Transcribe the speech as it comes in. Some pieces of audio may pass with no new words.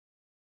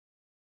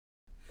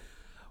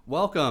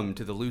Welcome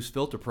to the Loose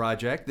Filter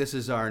Project. This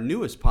is our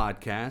newest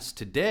podcast.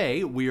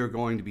 Today, we are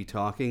going to be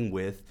talking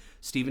with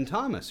Stephen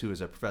Thomas, who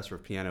is a professor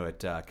of piano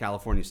at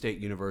California State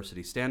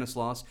University,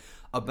 Stanislaus,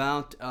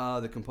 about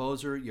the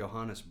composer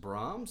Johannes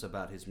Brahms,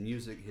 about his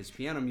music, his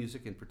piano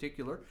music in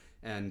particular,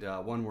 and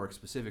one work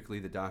specifically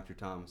that Dr.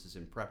 Thomas is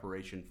in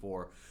preparation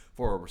for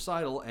a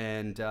recital.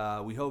 And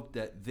we hope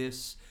that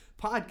this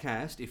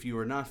podcast, if you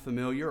are not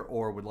familiar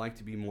or would like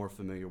to be more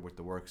familiar with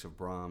the works of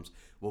Brahms,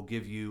 will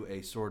give you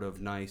a sort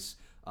of nice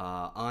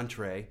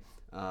entree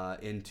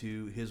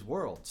into his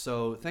world.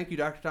 So thank you,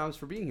 Dr. Thomas,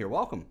 for being here.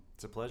 Welcome.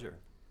 It's a pleasure.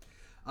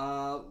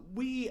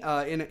 We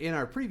in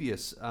our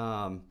previous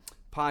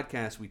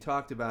podcast, we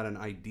talked about an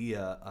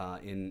idea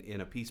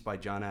in a piece by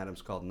John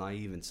Adams called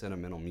Naive and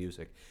Sentimental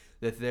Music,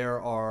 that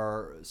there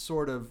are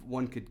sort of,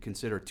 one could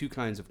consider two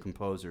kinds of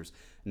composers,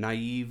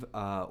 naive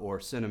or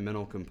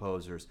sentimental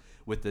composers,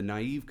 with the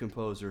naive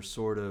composer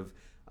sort of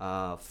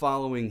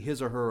following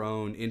his or her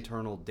own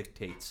internal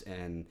dictates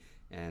and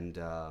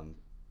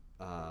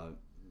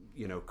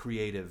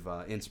creative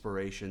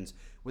inspirations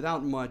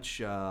without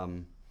much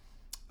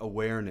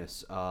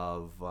awareness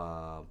of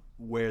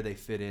where they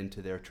fit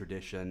into their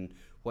tradition,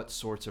 what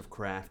sorts of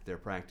craft they're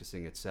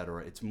practicing,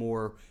 etc. It's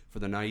more for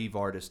the naive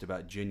artist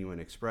about genuine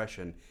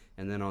expression.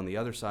 And then on the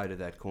other side of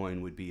that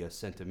coin would be a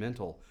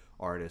sentimental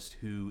artist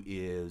who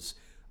is,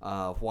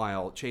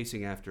 while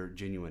chasing after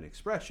genuine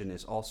expression,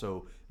 is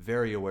also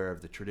very aware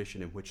of the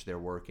tradition in which they're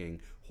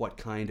working, what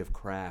kind of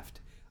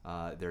craft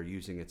they're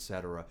using,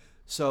 etc.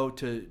 So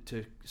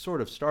to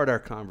sort of start our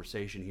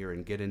conversation here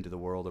and get into the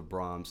world of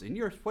Brahms,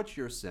 what's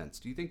your sense?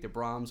 Do you think that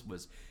Brahms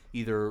was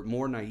either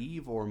more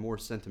naive or more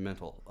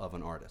sentimental of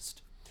an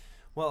artist?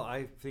 Well,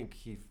 I think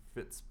he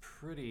fits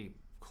pretty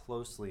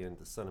closely in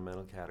the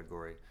sentimental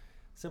category,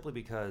 simply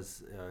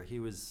because he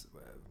was,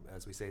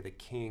 as we say, the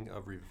king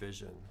of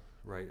revision,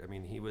 right? I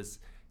mean, he was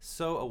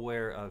so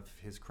aware of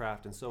his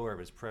craft and so aware of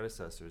his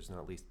predecessors,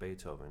 not least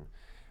Beethoven,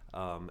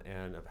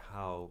 and of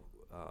how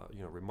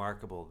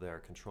remarkable their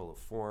control of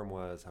form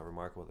was, how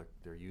remarkable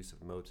their use of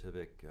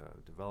motivic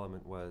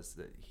development was,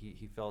 that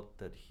he felt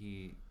that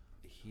he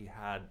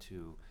had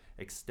to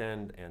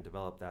extend and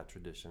develop that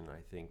tradition,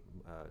 I think,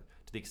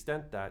 to the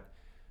extent that,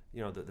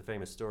 the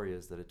famous story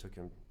is that it took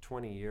him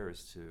 20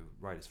 years to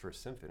write his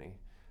first symphony,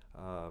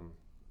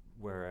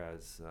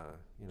 whereas,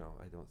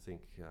 I don't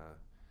think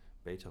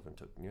Beethoven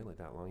took nearly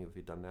that long. If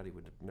he'd done that, he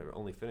would have never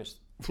only finished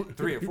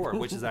 3 or 4,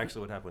 which is actually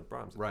what happened with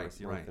Brahms. Of course,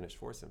 he only finished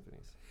 4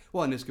 symphonies.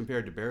 Well, and as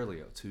compared to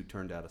Berlioz, who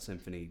turned out a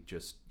symphony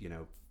just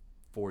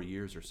 4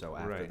 years or so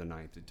after the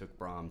ninth, it took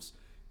Brahms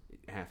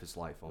half his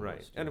life almost.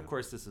 Right, and of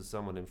course, this is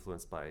somewhat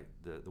influenced by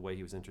the way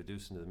he was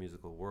introduced into the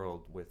musical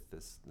world with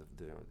the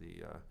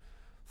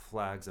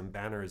flags and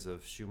banners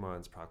of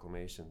Schumann's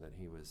proclamation that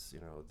he was,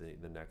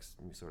 the next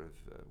sort of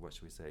what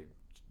should we say,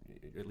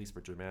 at least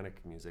for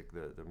Germanic music,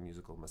 the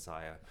musical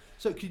messiah.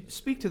 So could you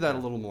speak to that a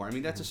little more? I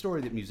mean, that's a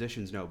story that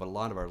musicians know, but a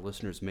lot of our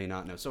listeners may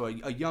not know. So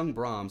a young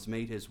Brahms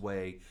made his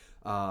way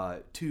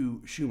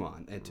to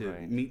Schumann and to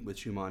meet with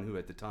Schumann, who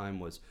at the time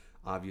was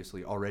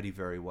obviously already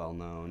very well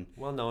known.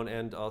 Well known,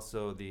 and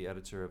also the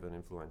editor of an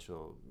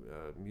influential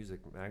music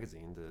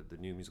magazine, the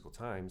New Musical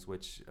Times,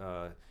 which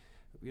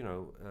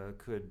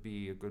could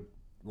be a good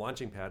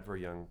launching pad for a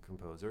young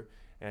composer.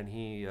 And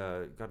he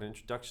got an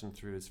introduction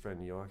through his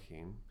friend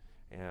Joachim,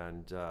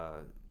 and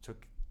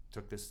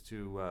took this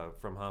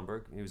from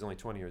Hamburg. He was only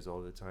 20 years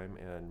old at the time,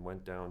 and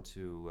went down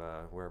to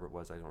wherever it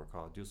was, I don't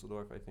recall,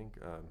 Dusseldorf, I think.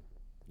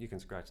 You can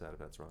scratch that if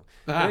that's wrong.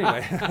 But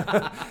anyway,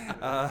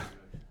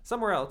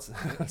 somewhere else,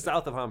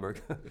 south of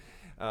Hamburg,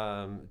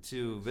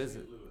 to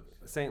visit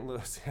St.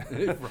 Louis.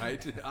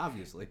 Right,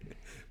 obviously.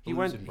 He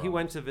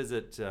went to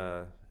visit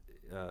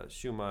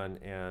Schumann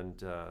and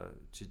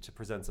to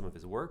present some of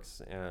his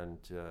works, and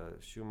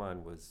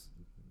Schumann was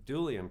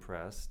duly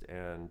impressed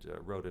and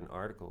wrote an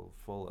article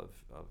full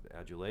of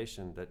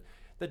adulation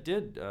that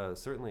did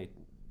certainly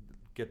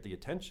get the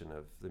attention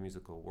of the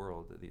musical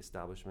world, the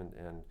establishment,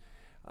 and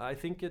I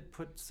think it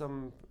put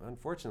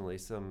unfortunately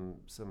some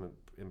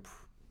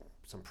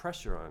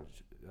pressure on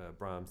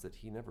Brahms that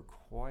he never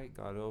quite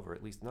got over,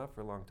 at least not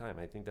for a long time.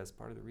 I think that's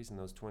part of the reason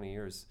those 20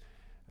 years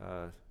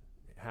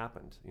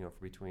happened,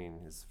 between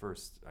his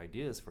first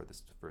ideas for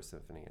this first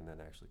symphony and then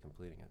actually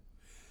completing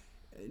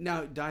it.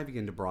 Now, diving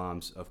into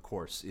Brahms, of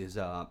course, is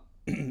a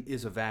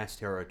vast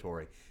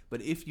territory.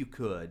 But if you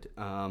could,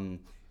 and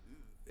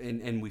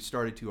we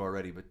started to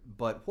already,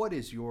 but what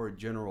is your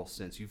general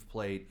sense? You've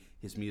played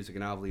his music,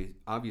 and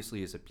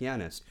obviously as a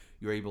pianist,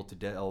 you're able to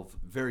delve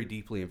very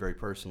deeply and very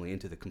personally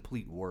into the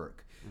complete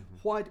work. Mm-hmm.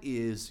 What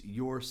is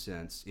your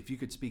sense, if you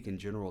could speak in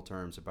general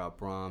terms about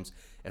Brahms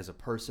as a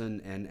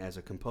person and as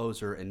a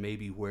composer, and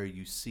maybe where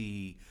you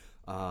see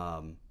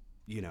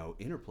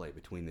interplay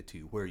between the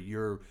two, where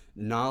your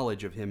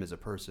knowledge of him as a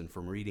person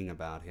from reading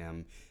about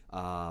him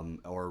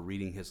or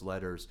reading his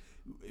letters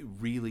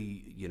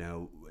really,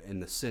 in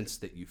the sense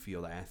that you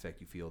feel the affect,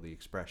 you feel the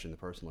expression, the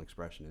personal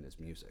expression in his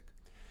music?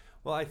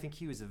 Well, I think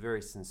he was a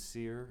very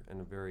sincere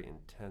and a very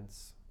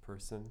intense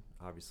person,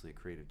 obviously a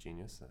creative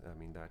genius. I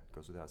mean, that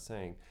goes without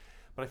saying.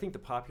 But I think the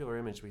popular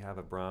image we have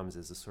of Brahms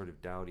is a sort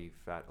of dowdy,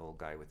 fat old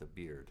guy with a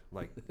beard.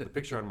 Like the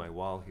picture on my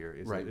wall here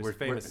is Right, a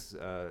famous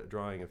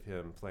drawing of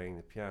him playing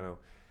the piano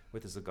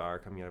with a cigar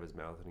coming out of his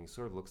mouth, and he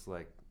sort of looks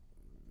like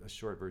a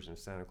short version of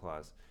Santa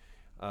Claus.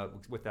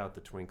 Without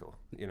the twinkle,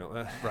 you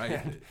know.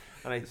 Right.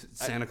 and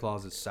Santa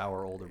Claus's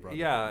sour older brother.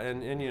 Yeah,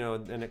 and you know,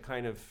 and it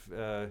kind of,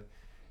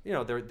 you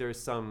know,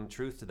 there's some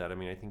truth to that. I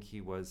mean, I think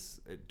he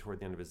was toward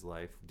the end of his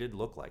life did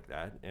look like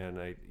that, and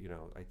I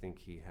think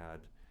he had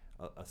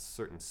a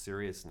certain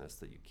seriousness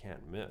that you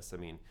can't miss. I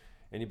mean,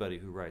 anybody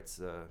who writes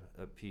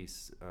a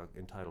piece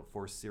entitled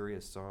 "Four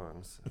Serious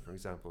Songs," for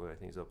example, I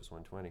think it's Opus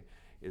 120,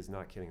 is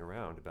not kidding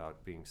around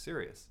about being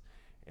serious.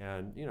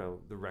 And, you know,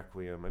 the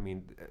Requiem, I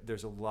mean,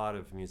 there's a lot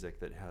of music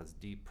that has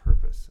deep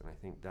purpose, and I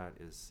think that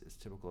is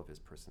typical of his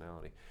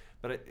personality.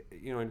 But,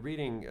 you know, in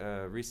reading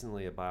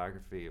recently a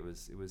biography, it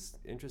was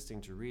interesting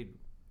to read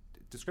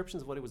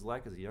descriptions of what he was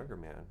like as a younger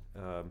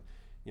man.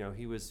 You know,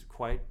 he was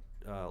quite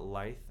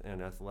lithe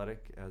and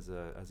athletic as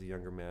a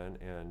younger man,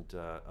 and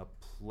a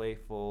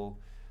playful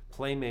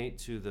playmate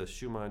to the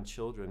Schumann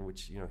children,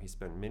 which, you know, he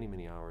spent many,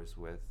 many hours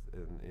with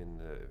in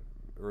the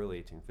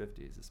early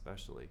 1850s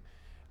especially.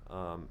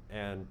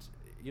 And,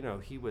 you know,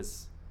 he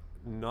was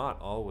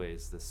not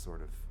always this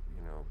sort of,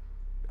 you know,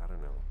 I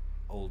don't know,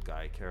 old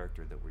guy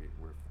character that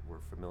we're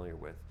familiar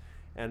with.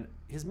 And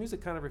his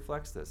music kind of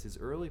reflects this. His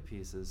early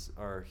pieces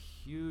are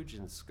huge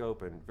in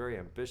scope and very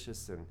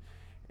ambitious and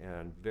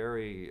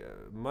very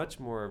much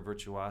more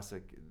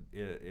virtuosic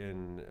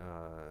in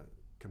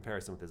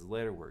comparison with his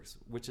later works,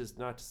 which is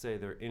not to say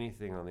they're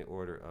anything on the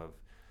order of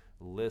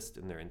Liszt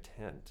in their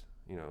intent.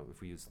 You know,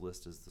 if we use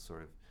Liszt as the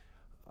sort of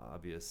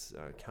obvious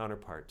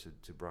counterpart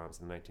to Brahms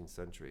in the 19th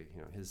century,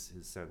 you know, his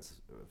sense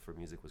for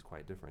music was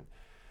quite different.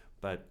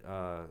 But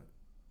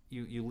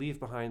you leave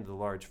behind the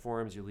large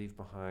forms, you leave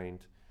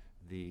behind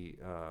the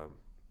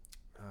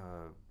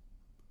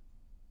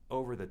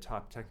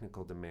over-the-top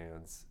technical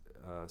demands,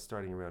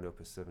 starting around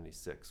Opus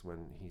 76,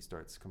 when he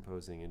starts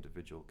composing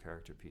individual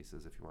character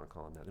pieces, if you want to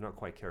call them that. They're not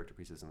quite character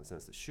pieces in the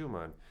sense that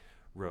Schumann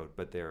wrote,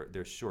 but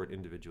they're short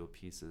individual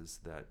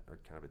pieces that are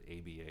kind of an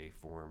ABA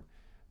form,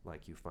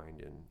 like you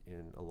find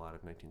in a lot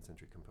of 19th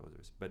century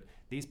composers. But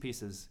these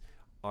pieces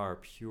are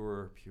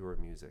pure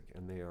music,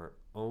 and they are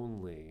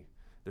only,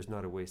 there's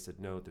not a wasted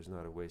note, there's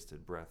not a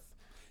wasted breath.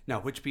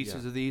 Now, which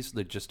pieces are these?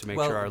 Just to make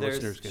sure our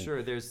listeners can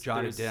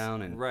jot it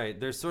down. And right,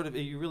 there's sort of,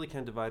 you really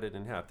can divide it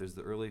in half. There's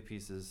the early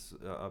pieces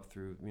up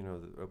through, you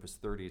know, the Opus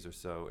 30s or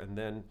so, and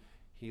then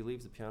he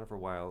leaves the piano for a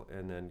while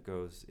and then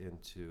goes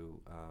into,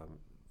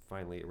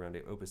 finally around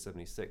Opus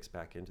 76,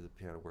 back into the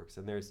piano works.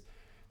 And there's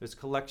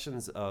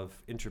collections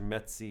of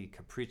intermezzi,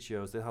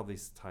 capriccios. They have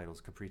these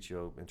titles: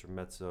 capriccio,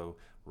 intermezzo,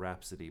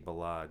 rhapsody,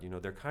 ballade. You know,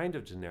 they're kind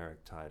of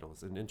generic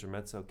titles. And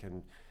intermezzo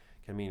can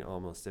mean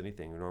almost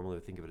anything. We normally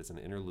think of it as an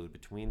interlude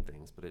between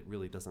things, but it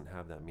really doesn't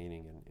have that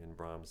meaning in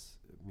Brahms'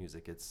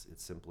 music. It's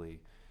simply,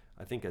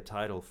 I think, a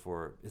title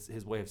for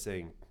his way of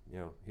saying, you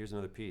know, here's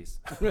another piece.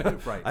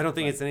 Right. I don't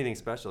think it's anything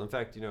special. In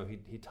fact, you know,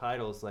 he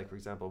titles, like, for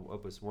example,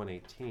 Opus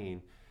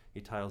 118,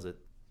 he titles it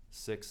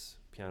 6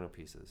 piano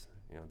pieces.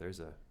 You know, there's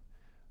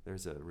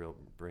a real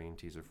brain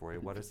teaser for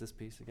you. What is this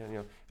piece again? You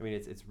know, I mean,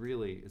 it's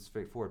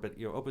straightforward. But,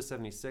 you know, Opus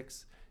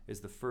 76 is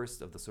the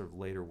first of the sort of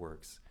later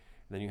works.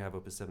 And then you have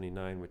Opus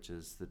 79, which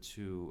is the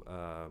 2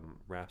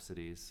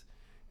 rhapsodies.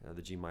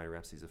 The G minor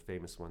rhapsody is a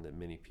famous one that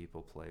many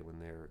people play when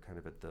they're kind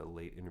of at the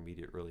late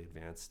intermediate, early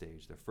advanced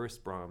stage. They're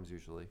first Brahms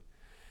usually.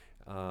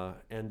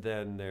 And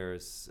then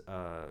there's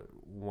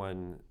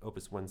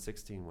Opus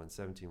 116,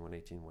 117,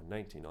 118,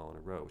 119 all in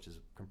a row, which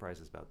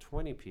comprises about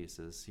 20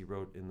 pieces. He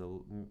wrote in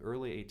the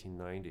early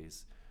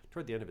 1890s,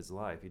 toward the end of his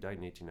life. He died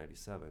in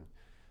 1897.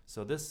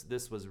 So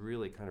this was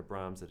really kind of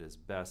Brahms at his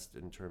best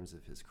in terms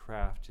of his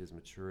craft, his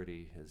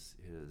maturity, his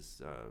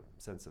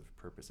sense of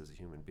purpose as a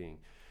human being.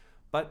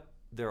 But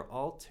they're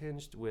all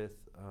tinged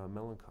with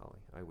melancholy,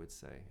 I would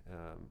say.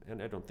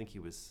 And I don't think he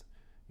was,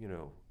 you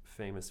know,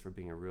 famous for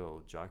being a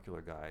real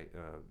jocular guy,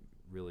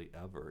 really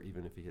ever,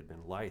 even if he had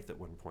been lithe at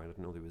one point. I don't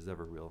know that he was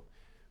ever real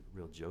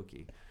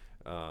jokey.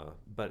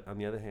 But on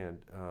the other hand,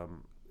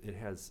 it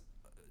has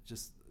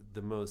just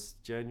the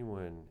most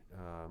genuine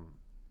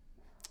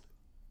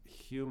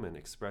human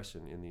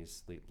expression in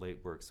these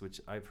late works,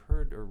 which I've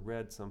heard or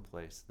read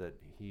someplace that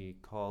he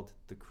called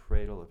the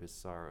cradle of his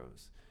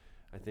sorrows.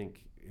 I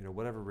think, you know,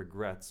 whatever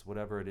regrets,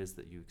 whatever it is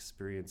that you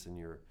experience in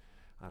your,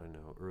 I don't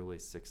know, early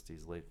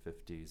 60s, late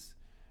 50s,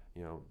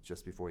 you know,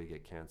 just before you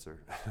get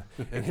cancer,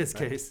 in his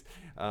case,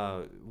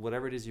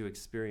 whatever it is you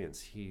experience,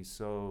 he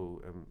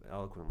so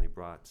eloquently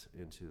brought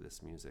into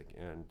this music,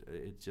 and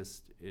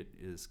it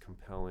is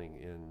compelling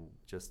in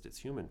just its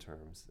human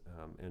terms,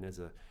 and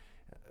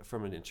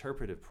from an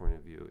interpretive point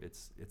of view,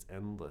 it's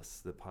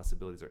endless. The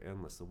possibilities are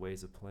endless. The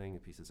ways of playing the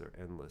pieces are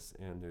endless,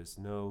 and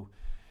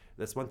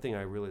that's one thing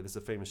there's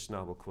a famous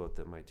Schnabel quote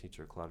that my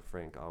teacher, Claude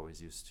Frank,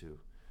 always used to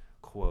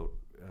quote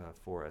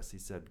for us. He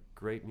said,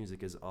 "Great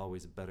music is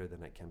always better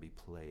than it can be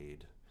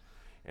played."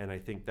 And I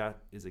think that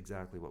is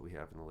exactly what we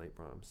have in the late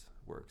Brahms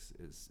works,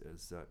 is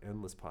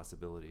endless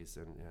possibilities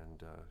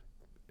and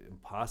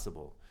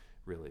impossible,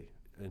 really,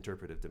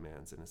 interpretive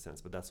demands in a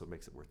sense. But that's what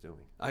makes it worth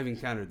doing. I've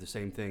encountered the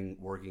same thing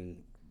working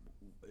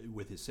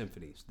with his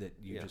symphonies, that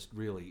you just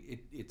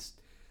really, it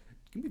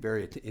can be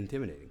very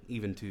intimidating,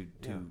 even to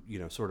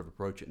sort of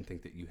approach it and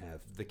think that you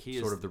have the key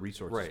sort is, of the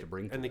resources right. to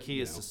bring to and the it,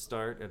 key is to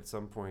start at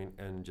some point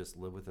and just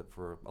live with it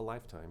for a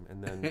lifetime,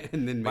 and then,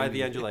 and then by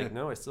the end you're like,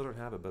 no, I still don't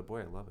have it, but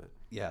boy, I love it.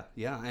 Yeah.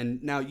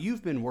 And now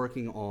you've been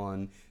working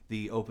on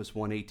the Opus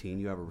 118.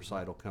 You have a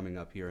recital coming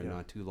up here in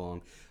not too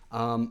long.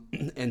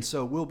 And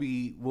so we'll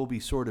be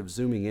sort of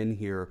zooming in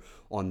here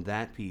on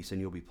that piece, and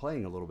you'll be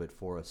playing a little bit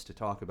for us to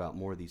talk about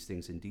more of these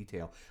things in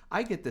detail.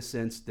 I get the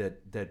sense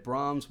that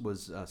Brahms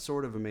was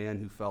sort of a man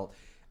who felt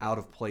out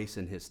of place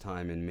in his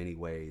time in many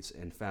ways,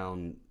 and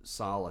found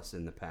solace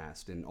in the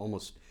past, and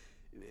almost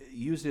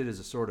used it as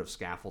a sort of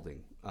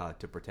scaffolding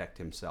to protect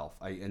himself.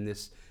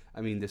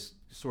 This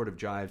sort of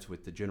jives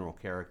with the general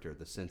character,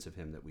 the sense of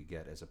him that we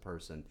get as a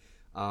person.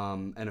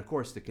 And of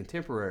course, the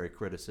contemporary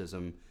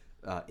criticism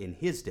in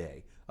his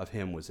day of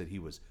him was that he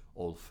was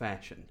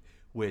old-fashioned,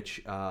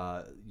 which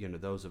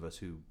those of us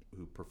who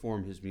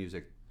perform his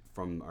music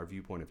from our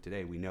viewpoint of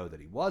today, we know that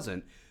he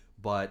wasn't.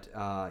 But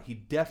he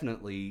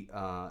definitely,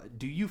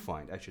 do you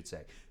find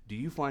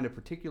a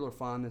particular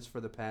fondness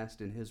for the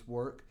past in his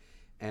work?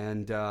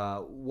 And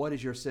what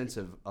is your sense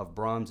of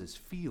Brahms's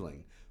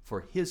feeling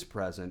for his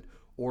present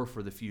or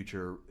for the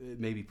future,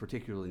 maybe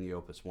particularly in the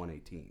Opus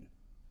 118?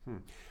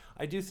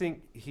 I do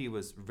think he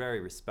was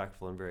very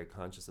respectful and very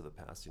conscious of the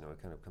past. It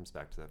kind of comes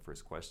back to that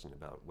first question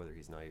about whether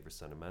he's naive or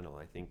sentimental.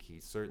 I think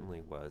he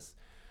certainly was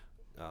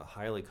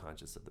highly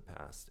conscious of the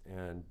past,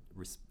 and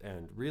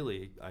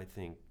really, I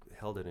think,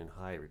 held it in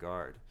high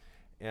regard.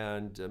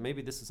 And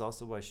maybe this is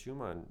also why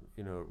Schumann,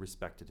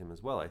 respected him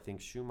as well. I think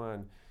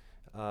Schumann,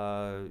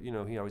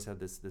 he always had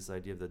this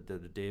idea of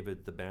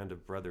the band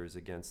of brothers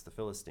against the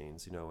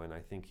Philistines, and I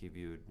think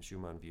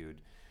Schumann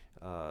viewed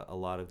a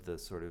lot of the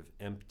sort of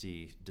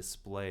empty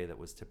display that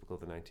was typical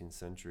of the 19th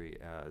century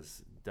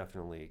as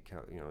definitely,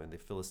 in the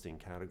Philistine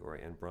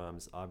category, and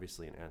Brahms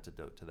obviously an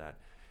antidote to that.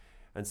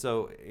 And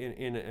so,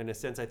 in a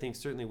sense, I think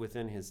certainly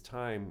within his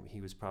time, he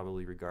was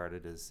probably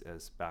regarded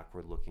as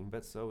backward-looking,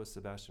 but so was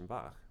Sebastian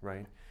Bach,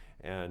 right?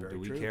 And Very do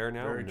we true. care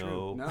now? Very No.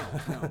 True. No,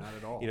 not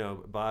at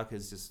all. Bach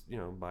is just,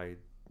 by,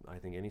 I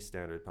think, any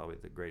standard, probably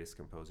the greatest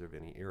composer of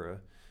any era.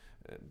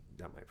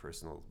 Got my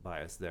personal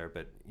bias there,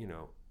 but,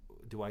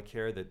 do I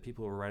care that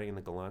people were writing in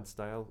the Galant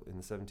style in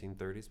the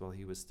 1730s while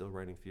he was still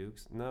writing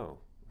fugues? No,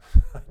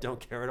 I don't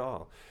care at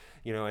all.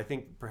 I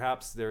think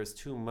perhaps there is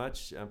too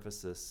much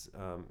emphasis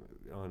on,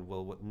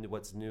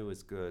 what's new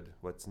is good,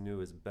 what's new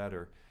is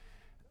better,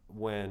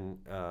 when,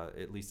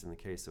 at least in the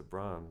case of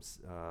Brahms,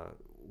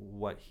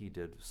 what he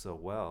did so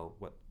well,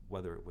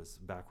 whether it was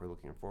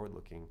backward-looking or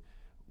forward-looking,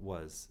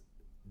 was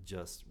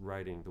just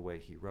writing the way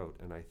he wrote.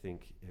 And I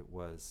think it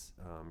was,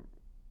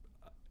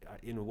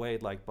 in a way,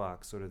 like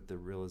Bach, sort of the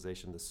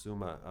realization, the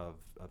summa of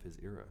his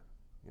era,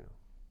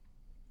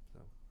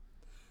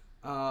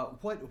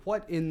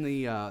 What in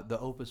the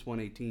Opus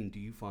 118 do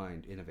you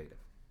find innovative?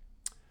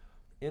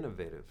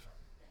 Innovative,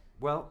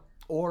 well,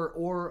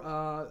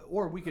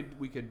 or we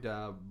could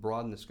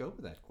broaden the scope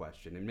of that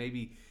question, and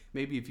maybe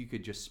if you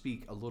could just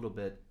speak a little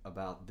bit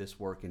about this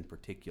work in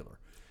particular.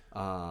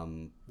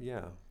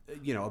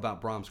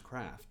 About Brahms'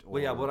 craft.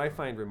 What I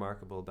find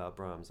remarkable about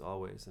Brahms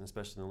always, and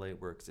especially in the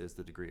late works, is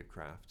the degree of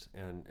craft,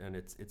 and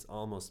it's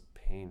almost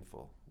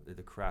painful.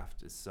 The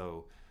craft is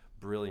so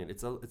brilliant.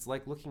 It's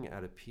like looking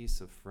at a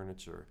piece of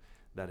furniture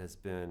that has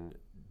been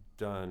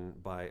done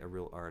by a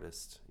real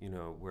artist,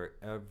 where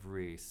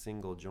every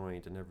single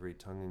joint and every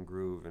tongue and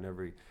groove and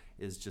every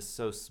is just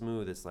so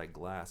smooth, it's like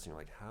glass. You're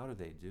like, how do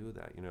they do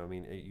that?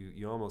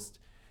 You almost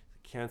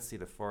can't see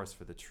the forest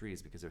for the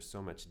trees because there's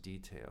so much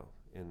detail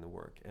in the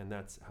work, and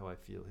that's how I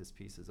feel his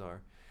pieces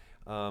are.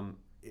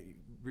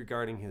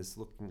 Regarding his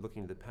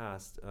looking to the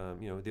past,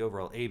 the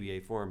overall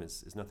ABA form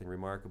is nothing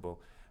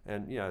remarkable,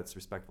 and it's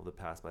respectful of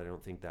the past, but I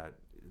don't think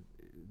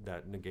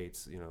that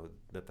negates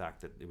the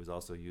fact that it was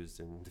also used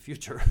in the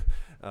future.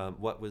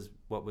 What was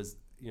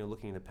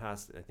looking in the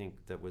past, I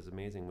think that was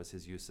amazing was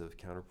his use of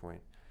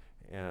counterpoint,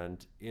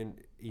 and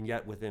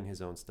yet within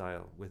his own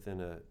style,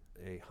 within a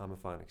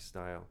homophonic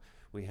style,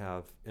 we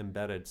have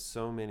embedded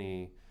so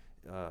many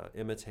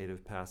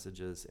imitative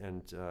passages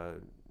and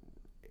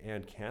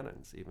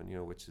canons,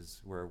 even, which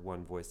is where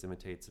one voice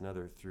imitates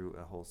another through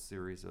a whole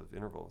series of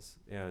intervals.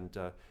 And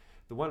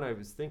the one I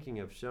was thinking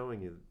of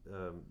showing you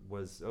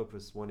was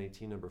Opus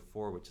 118 number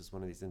 4, which is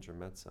one of these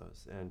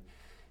intermezzos, and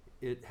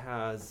it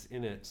has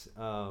in it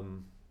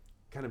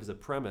kind of as a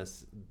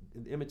premise,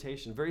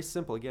 imitation, very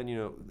simple. Again,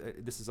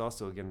 this is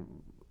also again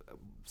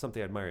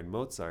something I admire in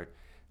Mozart.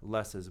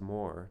 Less is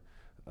more.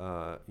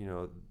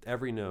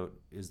 Every note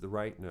is the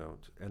right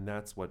note, and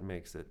that's what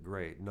makes it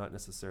great. Not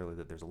necessarily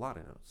that there's a lot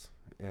of notes.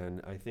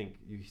 And I think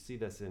you see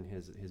this in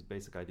his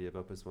basic idea of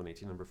Opus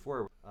 118 number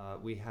 4.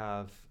 We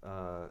have,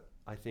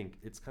 I think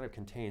it's kind of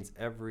contains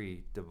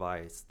every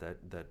device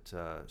that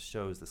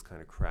shows this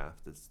kind of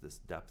craft, this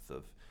depth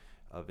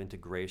of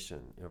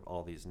integration of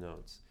all these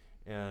notes.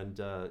 And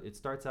it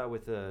starts out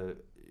with an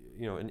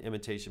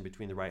imitation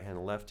between the right hand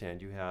and left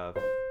hand. You have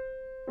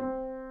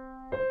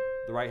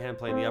the right hand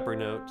playing the upper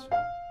note,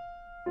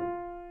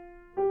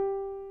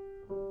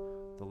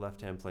 the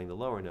left hand playing the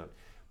lower note.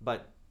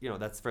 But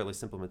that's fairly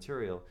simple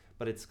material,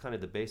 but it's kind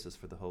of the basis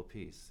for the whole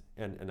piece.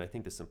 And I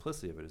think the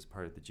simplicity of it is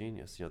part of the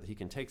genius. That he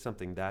can take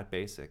something that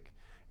basic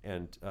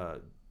and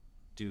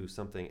do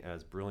something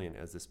as brilliant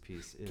as this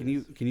piece is.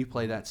 Can you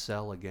play that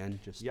cell again?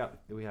 Yeah,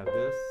 we have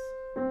this.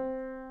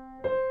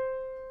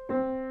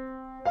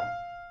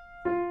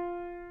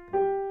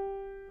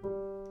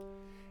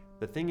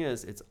 The thing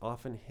is, it's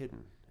often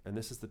hidden, and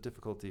this is the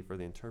difficulty for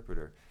the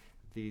interpreter.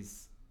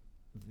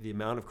 The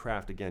amount of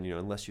craft, again,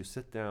 unless you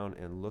sit down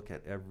and look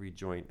at every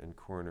joint and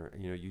corner,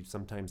 you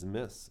sometimes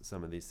miss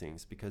some of these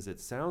things because it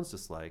sounds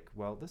just like,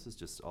 well, this is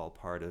just all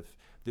part of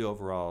the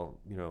overall,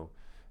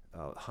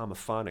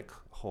 homophonic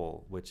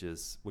whole, which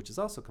is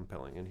also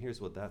compelling. And here's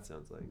what that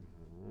sounds like.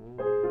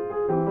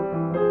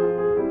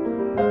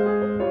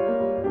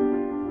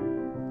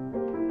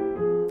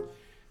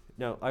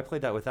 Now, I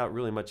played that without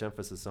really much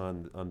emphasis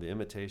on the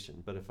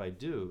imitation, but if I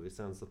do, it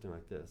sounds something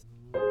like this.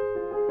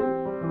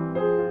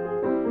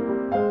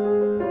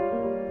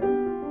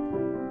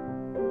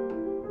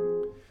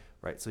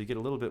 Right, so you get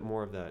a little bit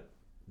more of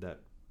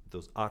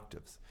those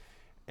octaves.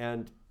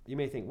 And you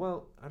may think,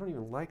 well, I don't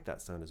even like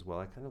that sound as well.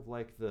 I kind of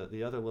like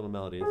the other little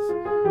melodies,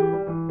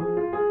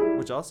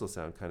 which also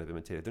sound kind of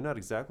imitated. They're not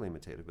exactly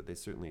imitated, but they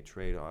certainly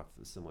trade off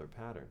a similar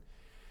pattern.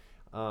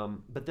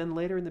 But then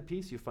later in the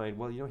piece you find,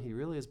 well, he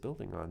really is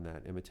building on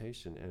that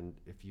imitation. And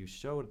if you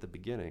show it at the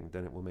beginning,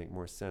 then it will make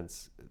more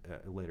sense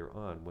later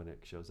on when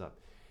it shows up.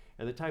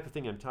 And the type of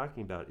thing I'm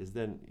talking about is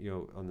then,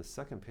 on the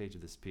second page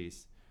of this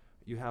piece,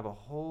 you have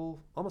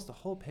almost a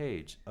whole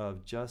page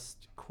of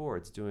just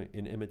chords doing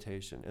in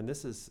imitation. And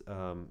this is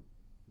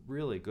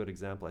really a good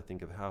example, I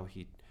think, of how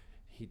he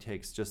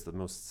takes just the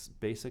most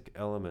basic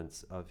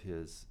elements of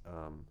his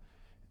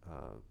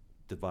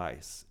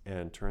device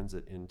and turns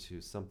it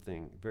into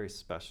something very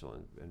special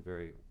and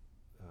very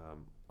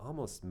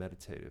almost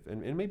meditative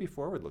and maybe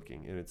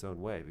forward-looking in its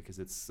own way, because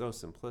it's so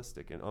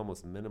simplistic and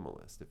almost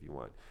minimalist, if you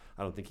want.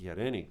 I don't think he had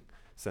any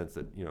sense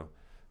that,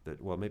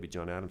 well, maybe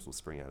John Adams will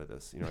spring out of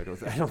this. I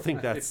don't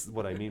think that's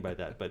what I mean by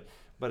that.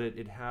 But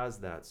it has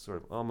that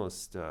sort of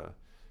almost,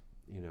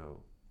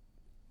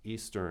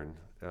 Eastern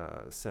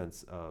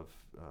sense of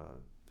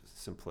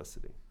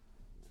simplicity.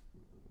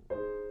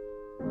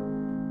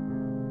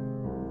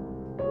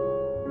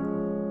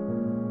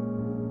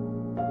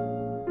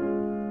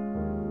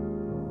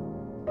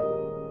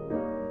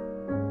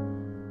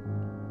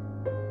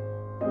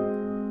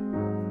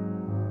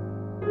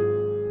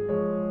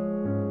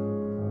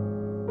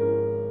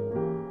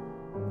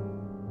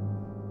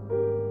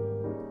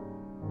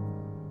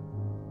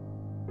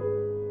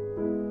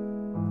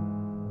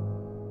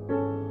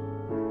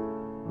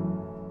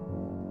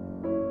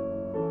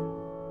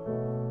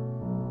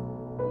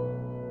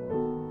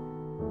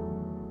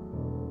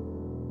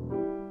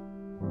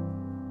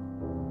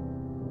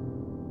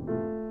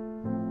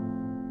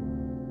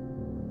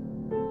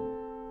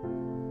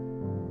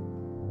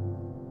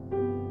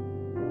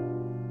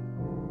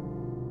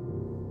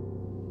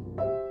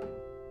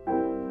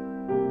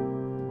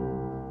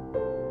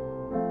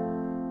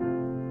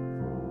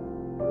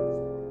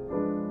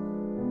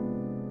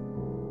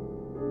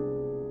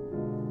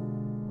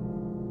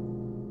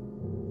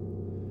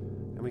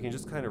 We can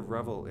just kind of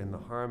revel in the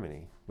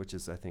harmony, which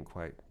is, I think,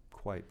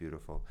 quite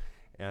beautiful,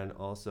 and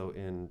also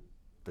in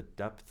the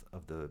depth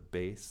of the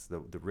bass, the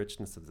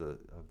richness of the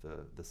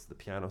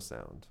piano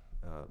sound.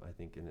 I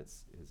think, and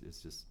it's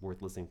just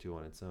worth listening to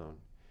on its own.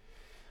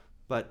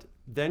 But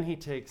then he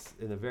takes,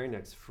 in the very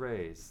next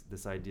phrase,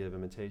 this idea of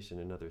imitation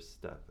another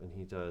step, and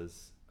he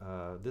does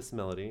this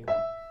melody.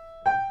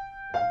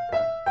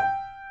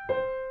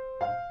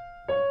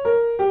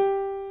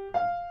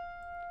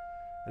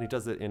 And he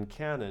does it in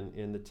canon,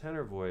 in the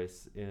tenor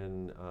voice,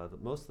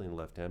 mostly in the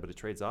left hand, but it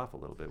trades off a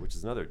little bit, which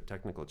is another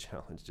technical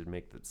challenge to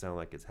make it sound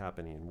like it's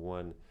happening in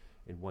one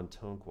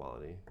tone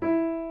quality.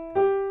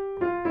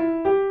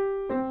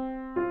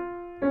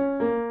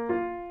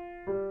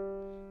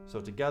 So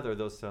together,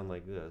 those sound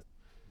like this.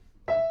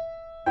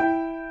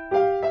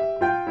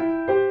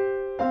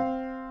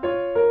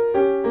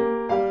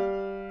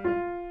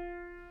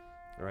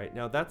 All right,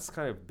 now that's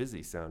kind of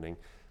busy sounding.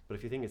 But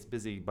if you think it's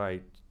busy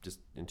by just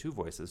in two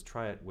voices,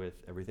 try it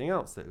with everything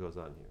else that goes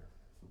on here.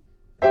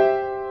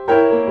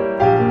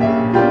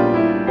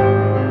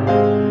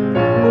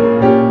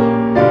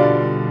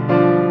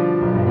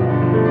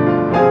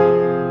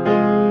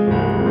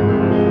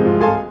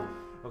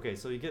 Okay,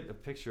 so you get a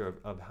picture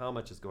of how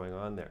much is going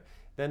on there.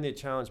 Then the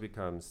challenge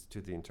becomes to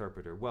the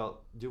interpreter,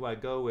 well, do I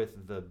go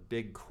with the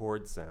big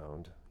chord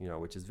sound,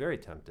 which is very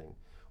tempting,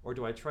 or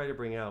do I try to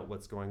bring out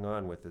what's going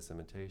on with this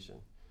imitation?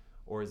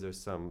 or is there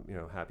some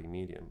happy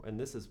medium? And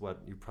this is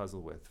what you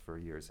puzzle with for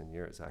years and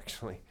years,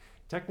 actually.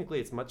 Technically,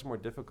 it's much more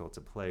difficult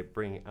to play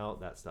bringing out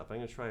that stuff. I'm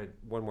going to try it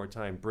one more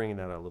time, bringing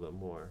that out a little bit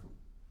more.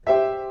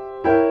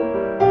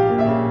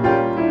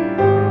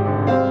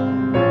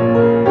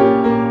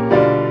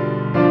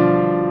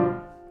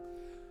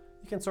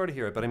 You can sort of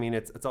hear it, but I mean,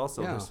 it's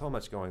also, there's so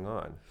much going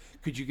on.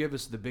 Could you give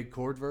us the big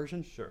chord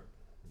version? Sure.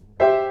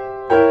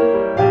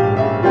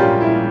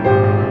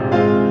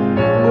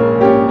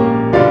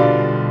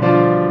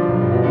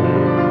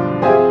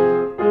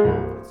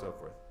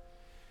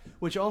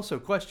 Which also,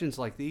 questions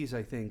like these,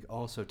 I think,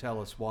 also tell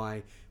us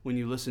why, when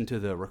you listen to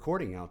the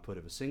recording output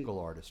of a single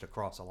artist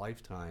across a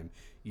lifetime,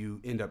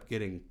 you end up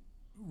getting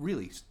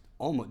really,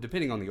 almost,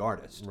 depending on the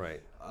artist,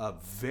 right,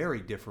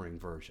 very differing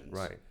versions,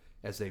 right,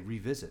 as they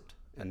revisit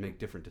and make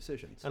different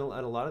decisions. And a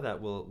lot of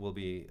that will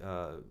be,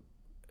 a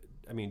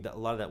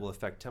lot of that will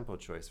affect tempo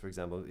choice. For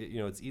example,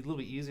 it's a little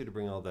bit easier to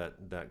bring all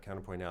that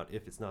counterpoint out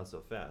if it's not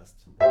so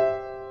fast.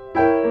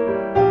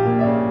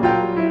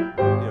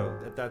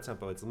 At that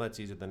tempo, it's much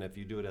easier than if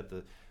you do it at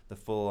the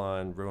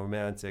full-on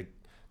romantic,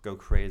 go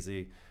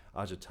crazy,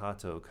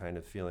 agitato kind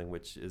of feeling,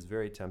 which is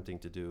very tempting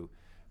to do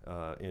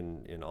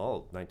in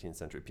all 19th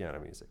century piano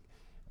music.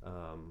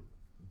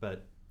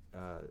 But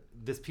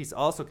this piece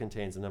also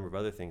contains a number of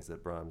other things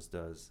that Brahms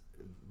does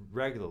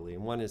regularly,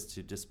 and one is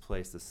to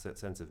displace the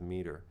sense of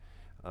meter.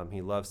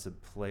 He loves to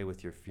play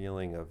with your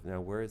feeling of, now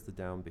where is the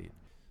downbeat?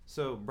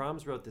 So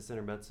Brahms wrote this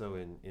intermezzo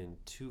in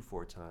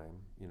 2/4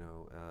 time,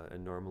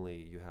 and normally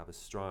you have a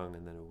strong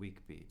and then a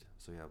weak beat.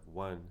 So you have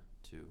 1,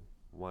 2,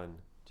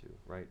 1, 2,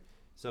 right?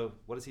 So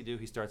what does he do?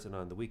 He starts it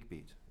on the weak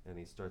beat, and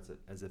he starts it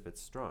as if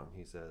it's strong.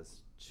 He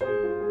says 2,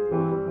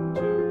 1,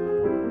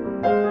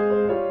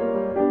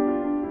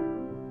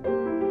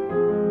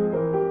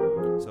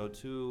 2. So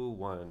 2,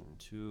 1,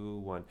 2,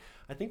 1.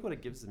 I think what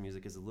it gives the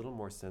music is a little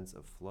more sense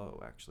of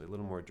flow, actually, a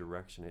little more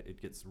direction.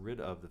 It gets rid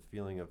of the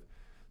feeling of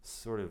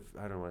sort of,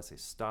 I don't want to say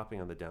stopping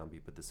on the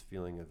downbeat, but this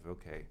feeling of,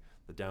 okay,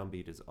 the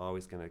downbeat is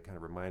always going to kind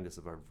of remind us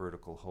of our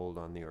vertical hold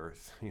on the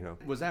earth,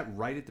 Was that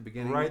right at the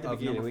beginning? Right at the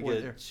beginning, we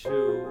get there?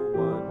 2,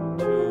 1,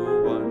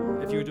 2,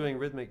 1. If you were doing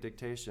rhythmic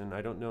dictation,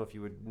 I don't know if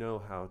you would know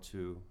how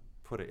to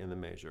put it in the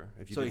measure.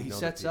 If you so didn't he know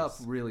sets the up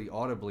piece. really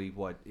audibly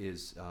what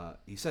is,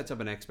 he sets up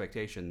an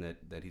expectation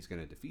that he's going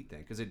to defeat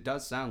then, because it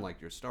does sound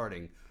like you're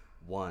starting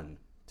 1,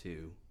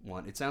 2,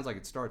 1. It sounds like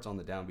it starts on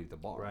the downbeat of the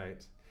bar.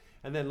 Right.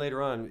 And then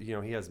later on,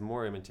 he has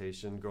more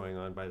imitation going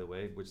on, by the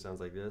way, which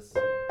sounds like this. 2,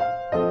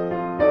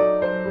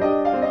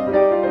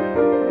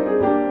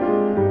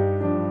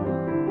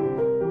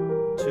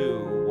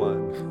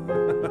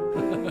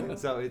 1.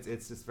 So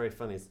it's just very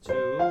funny. It's 2,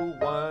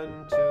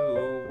 1,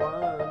 2,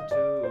 1,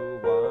 2,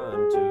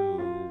 1,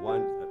 2,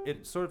 1.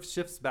 It sort of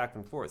shifts back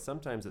and forth.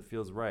 Sometimes it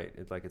feels right.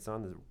 It's like it's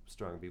on the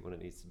strong beat when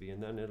it needs to be,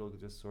 and then it'll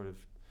just sort of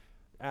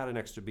add an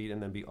extra beat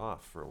and then be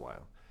off for a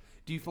while.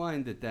 Do you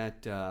find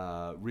that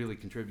really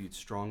contributes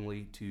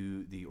strongly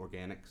to the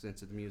organic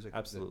sense of the music?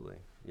 Absolutely,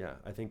 yeah.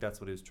 I think that's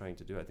what he was trying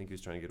to do. I think he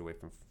was trying to get away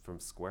from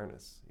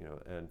squareness,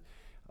 and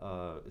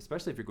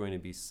especially if you're going to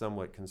be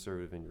somewhat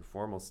conservative in your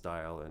formal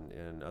style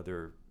and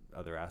other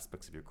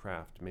aspects of your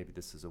craft. Maybe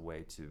this is a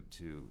way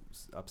to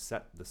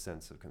upset the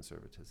sense of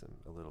conservatism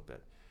a little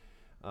bit.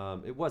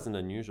 It wasn't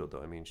unusual,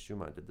 though. I mean,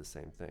 Schumann did the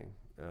same thing.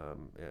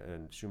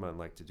 And Schumann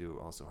liked to do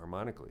also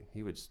harmonically.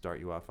 He would start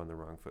you off on the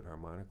wrong foot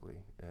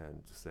harmonically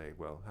and say,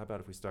 well, how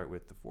about if we start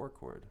with the 4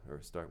 chord,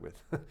 or start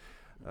with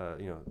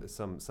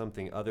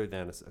something other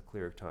than a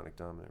clear tonic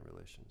dominant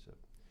relationship.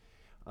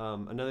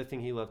 Another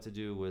thing he loved to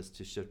do was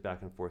to shift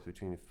back and forth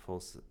between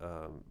pulse,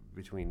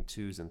 between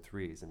 2s and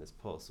 3s in his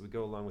pulse. So we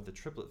go along with the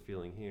triplet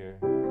feeling here.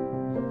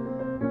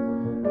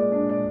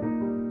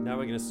 Now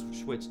we're going to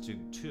switch to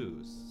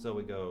 2s. So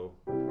we go.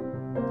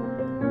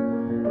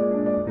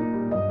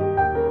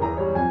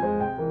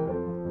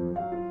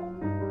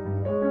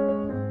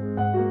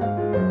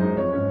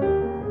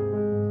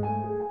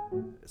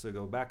 So we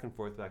go back and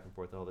forth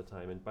all the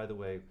time. And by the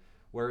way,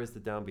 where is the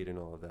downbeat in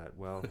all of that?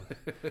 Well,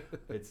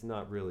 it's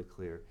not really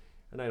clear.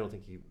 And I don't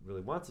think he really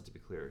wants it to be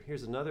clear.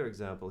 Here's another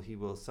example. He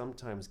will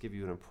sometimes give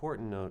you an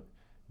important note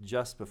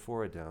just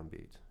before a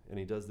downbeat. And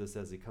he does this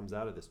as he comes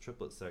out of this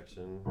triplet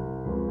section.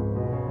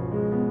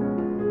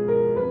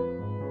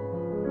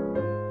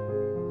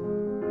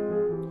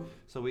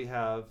 So we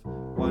have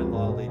 1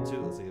 lolly,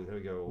 2. Let's see, here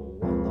we go.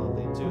 1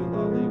 lolly, 2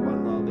 lolly,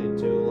 1 lolly,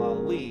 2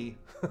 lolly.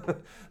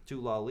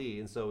 2 lolly,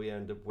 and so we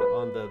end up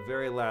on the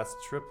very last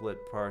triplet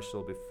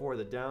partial before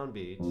the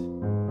downbeat.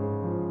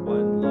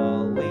 1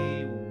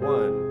 lolly,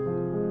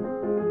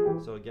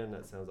 1. So again,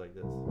 that sounds like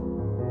this.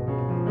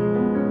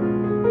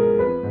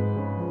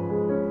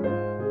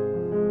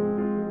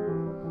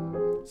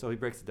 So he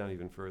breaks it down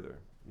even further,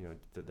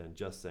 than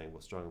just saying,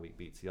 well, strong and weak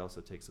beats. He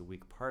also takes a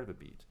weak part of a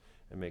beat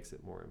and makes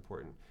it more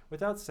important,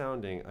 without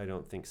sounding, I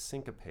don't think,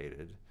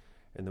 syncopated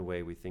in the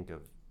way we think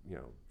of,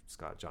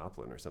 Scott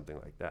Joplin or something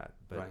like that,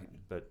 but right.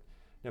 But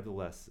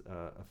nevertheless,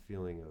 a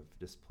feeling of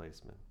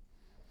displacement.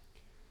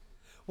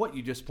 What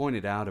you just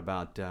pointed out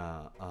about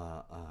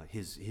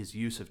his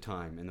use of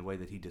time and the way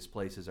that he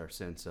displaces our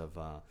sense of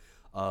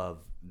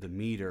the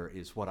meter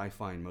is what I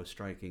find most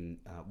striking.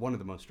 One of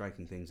the most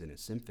striking things in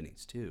his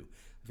symphonies too.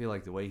 I feel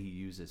like the way he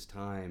uses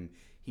time,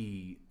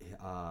 he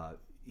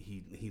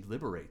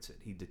liberates it.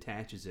 He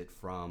detaches it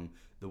from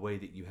the way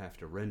that you have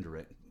to render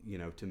it,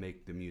 to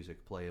make the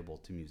music playable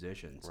to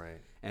musicians.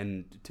 Right.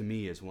 And to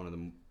me, is one of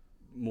the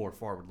more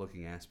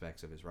forward-looking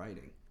aspects of his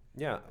writing.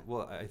 Yeah.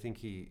 Well, I think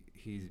he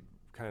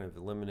kind of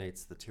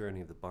eliminates the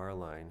tyranny of the bar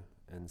line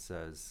and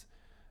says,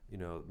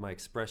 my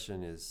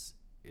expression is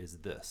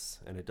this,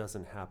 and it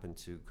doesn't happen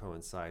to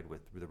coincide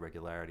with the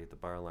regularity of the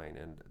bar line,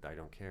 and I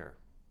don't care.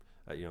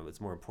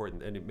 It's more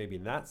important, and maybe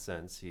in that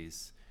sense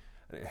he's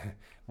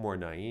more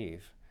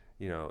naive,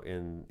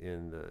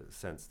 in the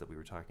sense that we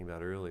were talking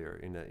about earlier.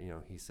 In that,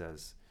 he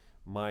says,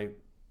 my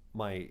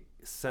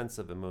sense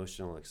of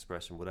emotional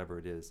expression, whatever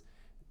it is,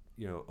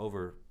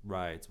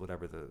 overrides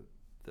whatever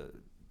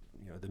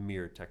the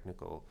mere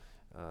technical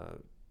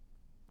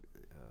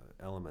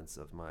elements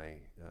of my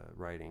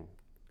writing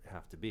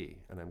have to be,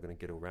 and I'm going to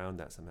get around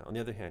that somehow. On the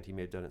other hand, he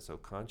may have done it so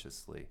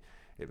consciously,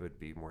 it would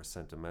be more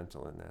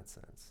sentimental in that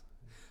sense.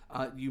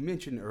 You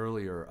mentioned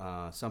earlier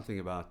something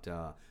about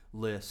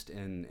Liszt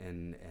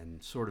and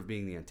sort of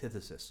being the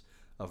antithesis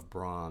of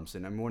Brahms,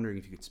 and I'm wondering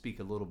if you could speak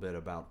a little bit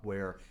about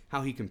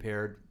how he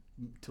compared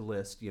to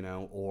Liszt,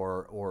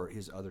 or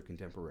his other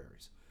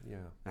contemporaries. Yeah.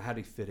 Now, how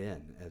did he fit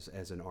in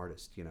as an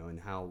artist, and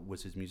how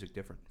was his music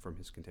different from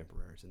his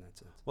contemporaries in that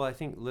sense? Well, I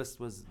think Liszt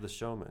was the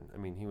showman. I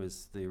mean, he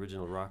was the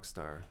original rock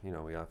star.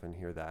 We often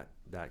hear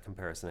that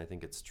comparison. I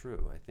think it's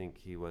true. I think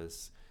he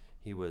was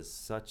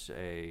such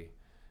a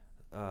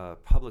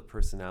public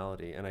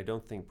personality, and I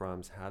don't think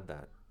Brahms had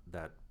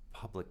that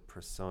public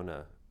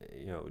persona,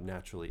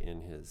 naturally in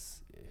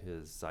his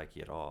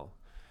psyche at all.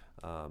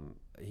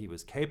 He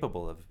was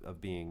capable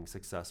of being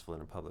successful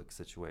in a public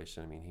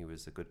situation. I mean, he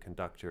was a good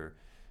conductor.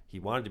 He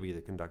wanted to be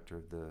the conductor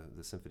of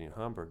the symphony in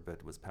Hamburg,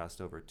 but was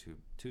passed over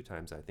two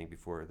times, I think,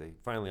 before they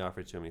finally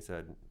offered to him. He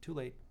said, too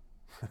late,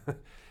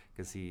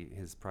 because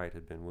his pride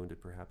had been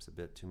wounded perhaps a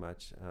bit too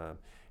much.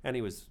 And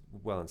he was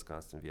well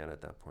ensconced in Vienna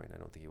at that point. I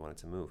don't think he wanted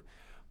to move.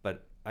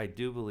 But I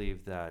do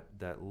believe that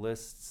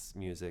Liszt's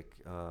music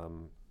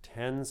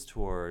tends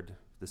toward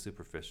the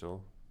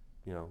superficial.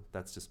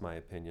 That's just my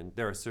opinion.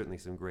 There are certainly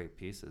some great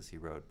pieces he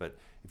wrote, but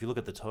if you look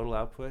at the total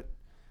output,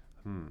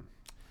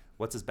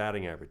 what's his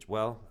batting average?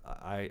 Well,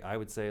 I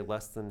would say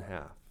less than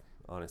half,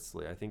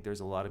 honestly. I think there's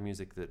a lot of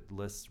music that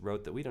Liszt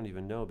wrote that we don't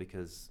even know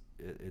because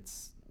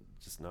it's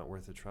just not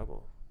worth the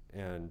trouble.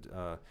 And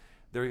I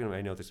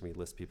know there's going to be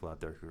Liszt people out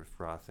there who are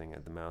frothing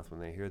at the mouth when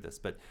they hear this,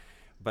 but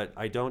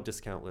I don't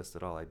discount Liszt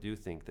at all. I do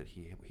think that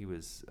he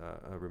was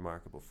a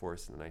remarkable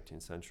force in the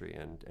 19th century,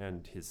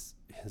 and his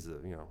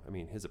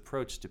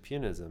approach to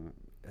pianism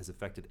has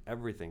affected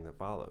everything that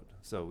followed.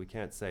 So we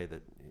can't say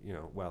that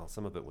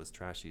some of it was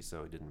trashy,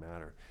 so it didn't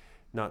matter.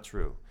 Not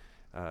true.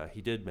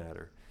 He did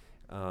matter.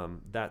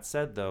 That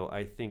said, though,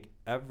 I think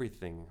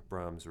everything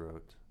Brahms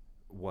wrote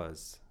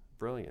was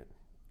brilliant.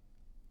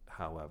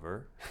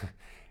 However,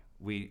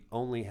 we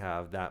only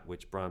have that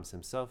which Brahms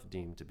himself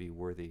deemed to be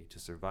worthy to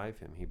survive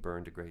him. He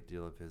burned a great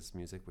deal of his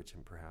music, which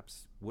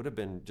perhaps would have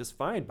been just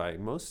fine by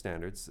most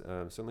standards.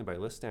 Certainly by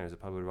Liszt standards, it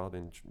probably would have all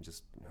been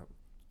just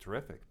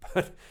terrific.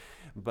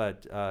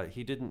 But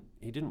he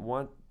didn't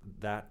want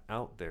that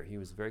out there. He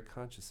was very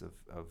conscious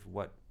of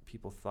what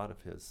people thought of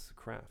his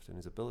craft and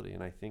his ability,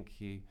 and I think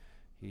he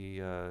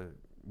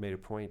made a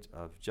point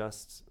of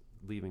just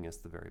leaving us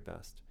the very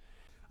best.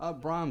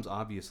 Brahms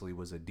obviously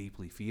was a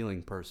deeply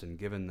feeling person,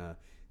 given the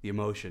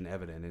emotion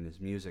evident in his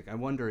music. I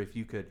wonder if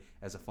you could,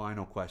 as a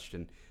final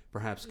question,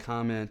 perhaps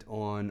comment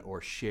on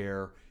or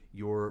share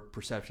your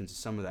perceptions of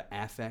some of the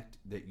affect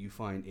that you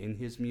find in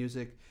his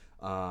music,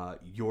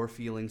 your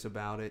feelings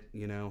about it,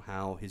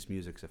 how his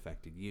music's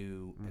affected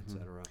you,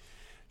 etc.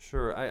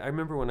 Sure. I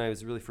remember when I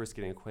was really first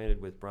getting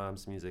acquainted with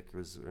Brahms' music, it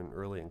was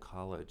early in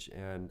college,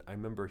 and I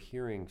remember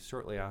hearing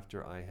shortly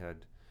after I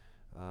had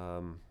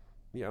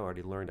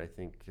already learned, I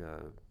think,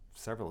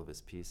 several of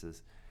his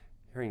pieces,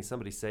 hearing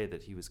somebody say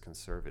that he was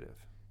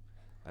conservative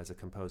as a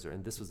composer.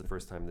 And this was the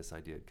first time this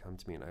idea had come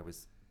to me, and I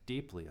was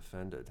deeply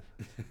offended.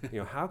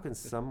 How can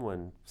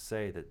someone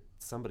say that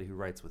somebody who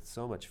writes with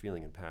so much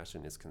feeling and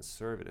passion is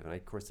conservative? And I,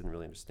 of course, didn't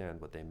really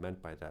understand what they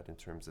meant by that in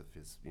terms of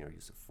his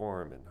use of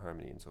form and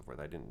harmony and so forth.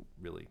 I didn't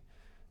really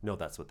know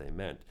that's what they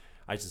meant.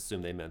 I just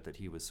assumed they meant that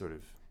he was sort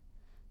of,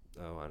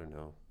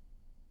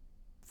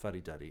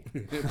 fuddy-duddy.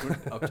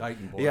 Uptight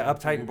and boring. Yeah,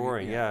 uptight and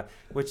boring, yeah.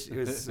 Which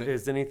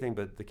is anything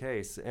but the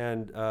case.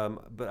 And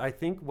but I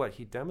think what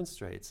he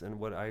demonstrates and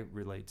what I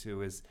relate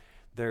to is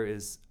there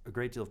is a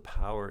great deal of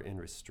power in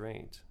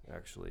restraint,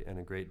 actually, and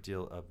a great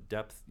deal of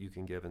depth you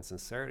can give and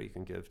sincerity you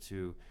can give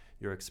to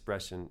your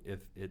expression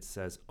if it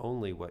says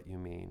only what you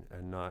mean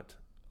and not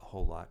a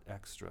whole lot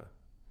extra.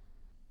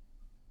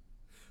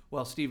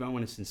 Well, Steve, I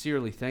want to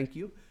sincerely thank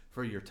you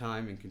for your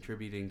time in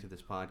contributing to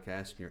this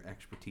podcast and your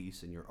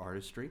expertise and your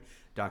artistry.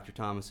 Dr.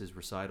 Thomas's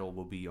recital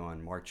will be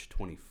on March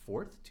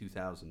 24th,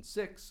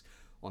 2006,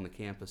 on the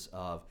campus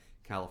of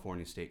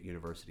California State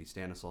University.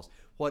 Stanislaus,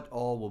 what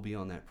all will be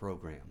on that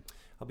program?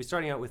 I'll be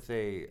starting out with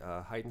a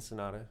Haydn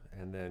Sonata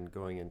and then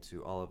going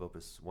into all of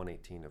Opus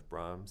 118 of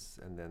Brahms,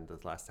 and then the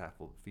last half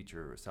will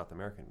feature South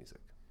American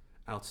music.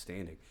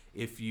 Outstanding.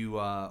 If you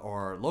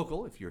are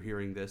local, if you're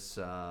hearing this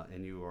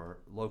and you are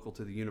local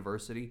to the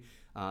university,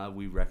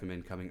 we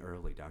recommend coming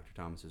early. Dr.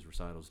 Thomas's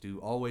recitals do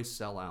always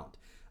sell out.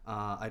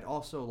 I'd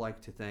also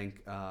like to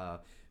thank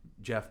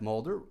Jeff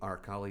Mulder, our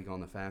colleague on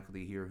the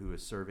faculty here who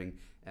is serving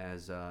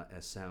as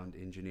sound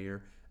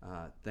engineer.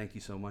 Thank you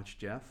so much,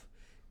 Jeff.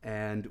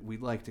 And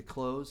we'd like to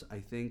close, I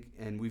think,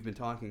 and we've been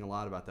talking a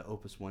lot about the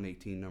Opus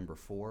 118 number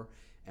 4,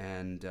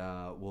 and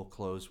we'll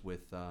close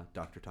with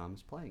Dr.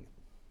 Thomas playing it.